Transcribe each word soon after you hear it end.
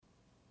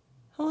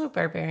Hello,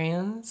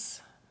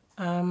 barbarians.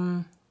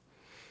 I've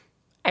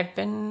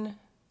been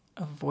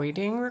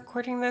avoiding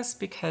recording this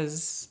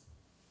because,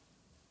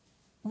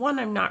 one,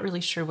 I'm not really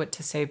sure what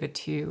to say, but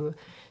two,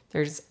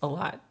 there's a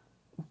lot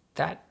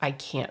that I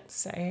can't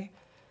say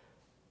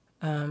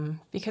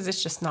because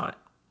it's just not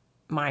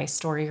my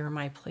story or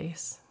my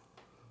place.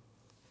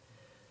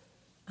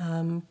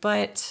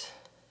 But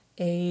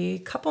a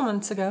couple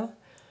months ago,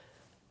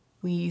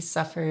 we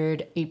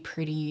suffered a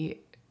pretty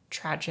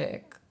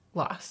tragic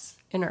loss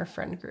in our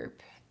friend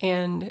group.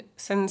 And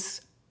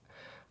since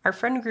our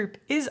friend group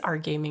is our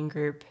gaming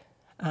group,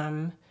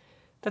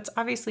 that's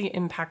obviously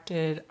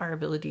impacted our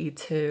ability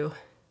to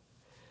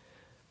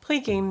play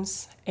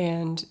games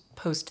and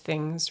post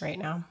things right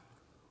now.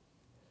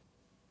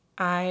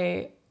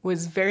 I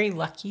was very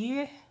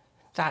lucky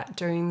that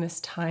during this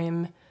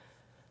time,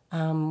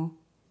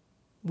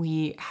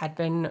 we had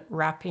been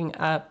wrapping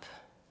up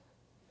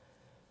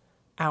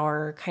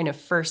our kind of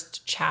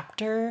first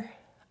chapter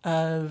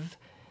of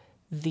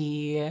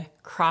the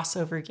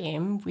crossover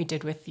game we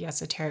did with the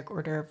Esoteric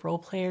Order of Role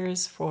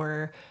Players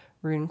for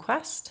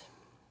RuneQuest.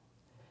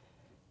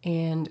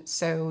 And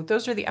so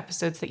those are the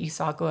episodes that you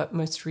saw go up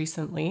most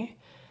recently.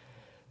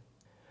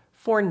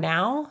 For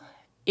now,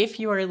 if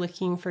you are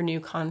looking for new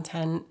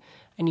content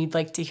and you'd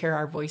like to hear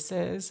our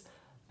voices,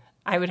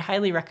 I would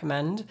highly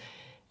recommend,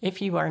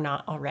 if you are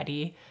not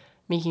already,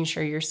 making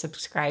sure you're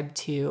subscribed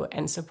to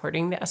and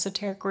supporting the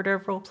Esoteric Order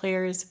of Role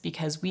Players,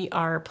 because we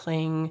are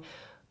playing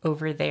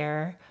over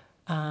there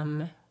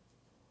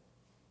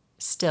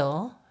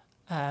still.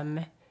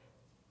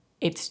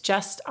 It's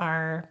just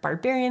our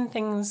Barbarian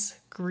Things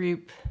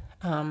group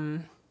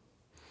that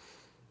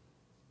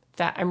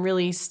I'm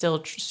really still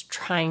just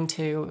trying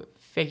to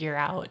figure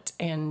out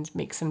and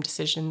make some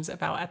decisions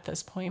about at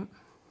this point.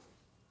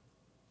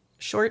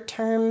 Short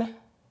term,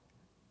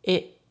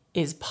 it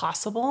is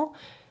possible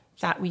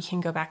that we can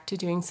go back to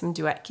doing some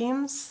duet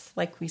games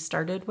like we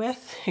started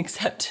with,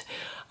 except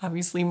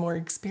obviously more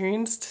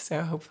experienced,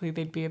 so hopefully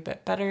they'd be a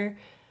bit better.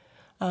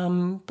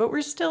 But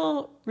we're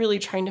still really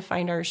trying to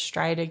find our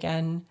stride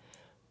again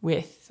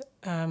with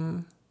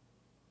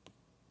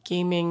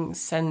gaming,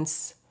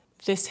 since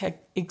this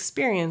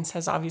experience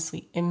has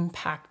obviously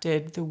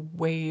impacted the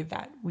way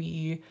that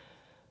we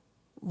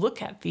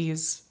look at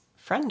these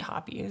friend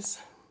hobbies.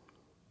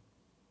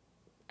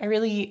 I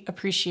really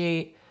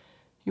appreciate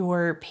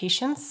your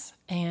patience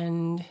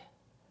and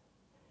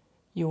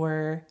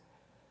your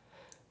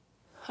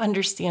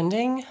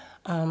understanding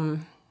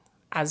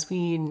as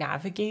we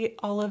navigate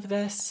all of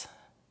this.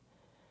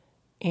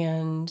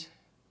 And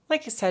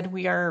like I said,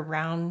 we are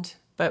around,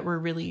 but we're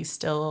really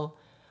still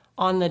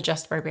on the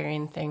Just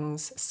Barbarian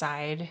Things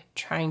side,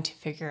 trying to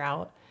figure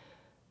out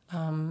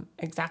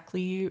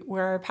exactly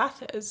where our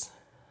path is.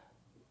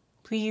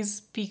 Please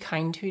be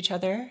kind to each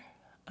other.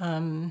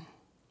 When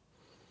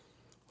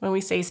we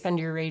say spend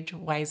your rage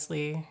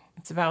wisely,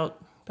 it's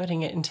about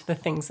putting it into the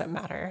things that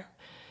matter.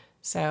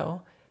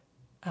 So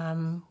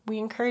we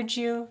encourage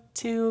you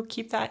to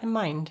keep that in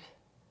mind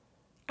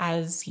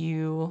as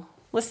you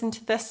listen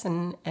to this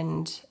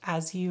and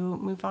as you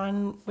move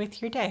on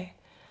with your day.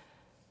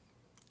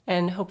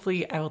 And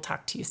hopefully I will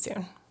talk to you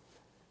soon.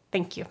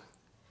 Thank you.